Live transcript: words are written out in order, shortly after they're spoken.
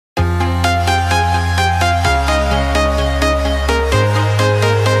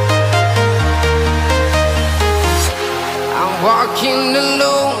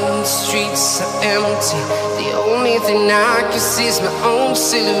thing I can see is my own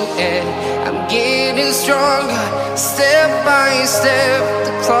silhouette. I'm getting stronger, step by step.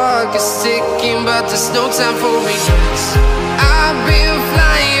 The clock is ticking, but there's no time for regrets. I've been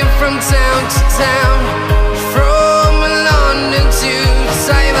flying from town to town, from London to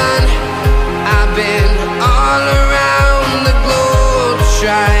Taiwan. I've been all around the globe,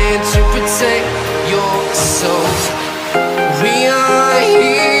 trying to protect your soul. We are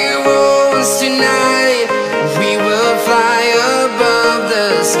heroes tonight. We will fly above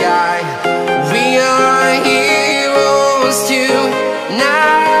the sky. We are heroes tonight.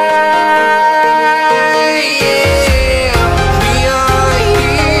 Yeah. We are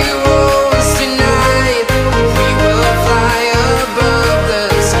heroes tonight. We will fly above the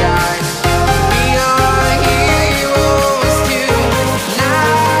sky. We are heroes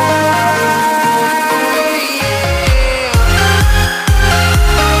tonight.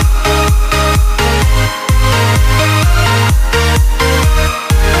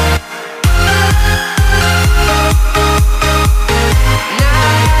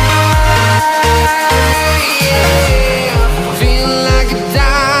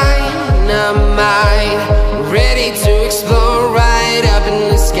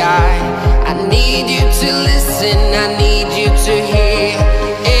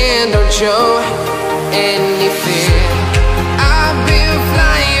 Show any fear. I've been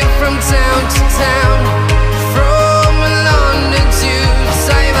flying from town to town, from London to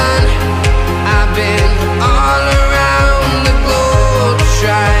Taiwan. I've been all around the globe,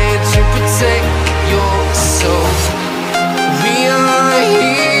 trying to protect your soul. We are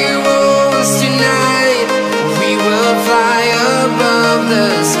heroes tonight. We will fly above the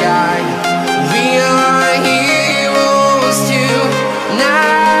sky. We are heroes tonight.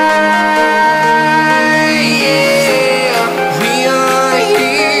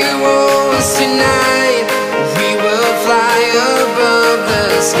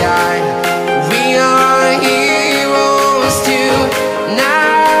 Sky. We are heroes tonight.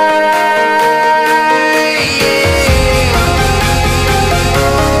 Yeah.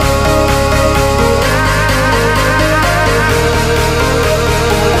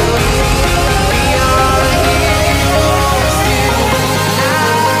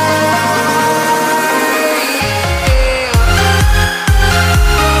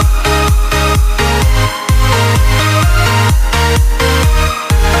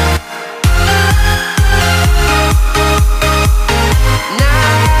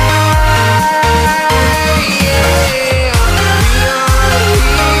 are heroes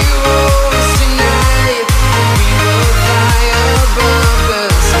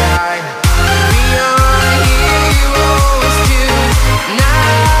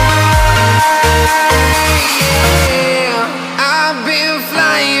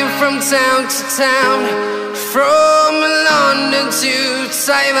town to town, from London to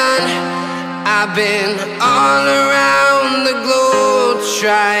Taiwan. I've been all around the globe,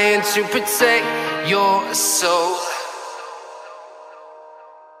 trying to protect your soul.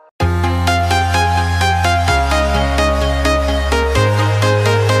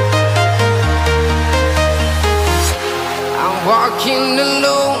 I'm walking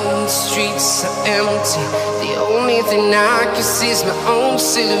alone, the streets are empty. The only thing I can see is my own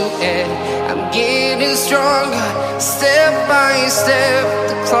silhouette. I'm getting stronger, step by step.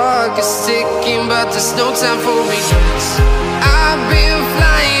 The clock is ticking, but there's no time for regrets. I've been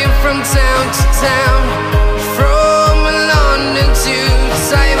flying from town to town, from London to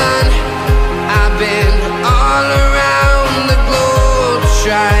Taiwan. I've been all around the globe,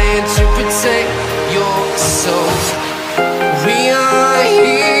 trying to protect your soul. We are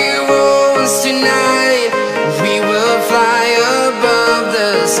heroes tonight. We will fly above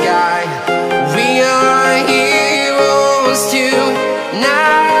the sky. We are heroes tonight.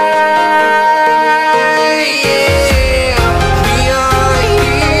 Yeah. We are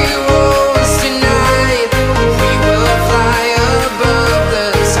heroes tonight. We will fly above the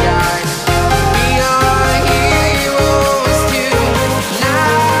sky. We are heroes tonight.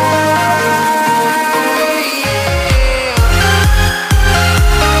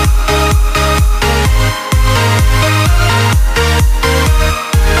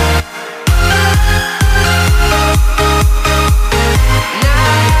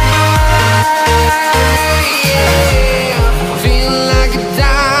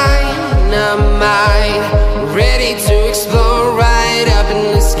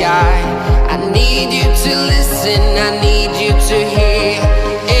 I need you to listen, I need you to hear,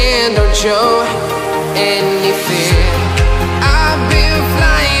 and don't show any fear. I've been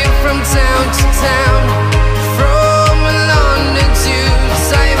flying from town to town, from London to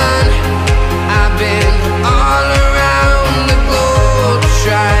Taiwan. I've been all around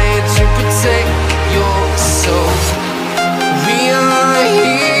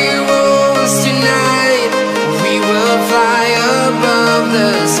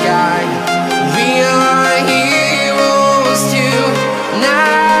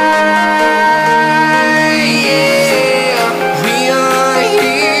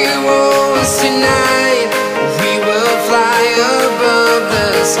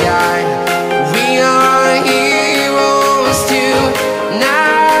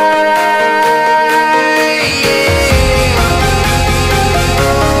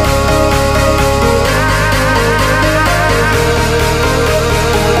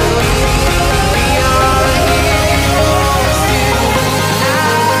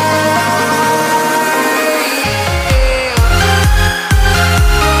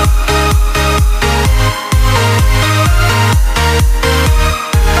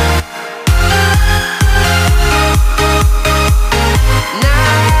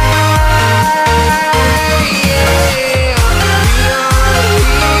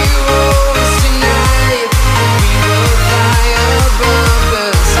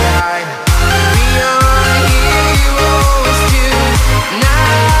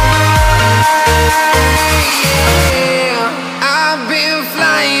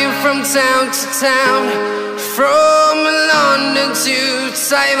to town, from London to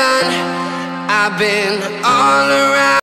Taiwan. I've been all around.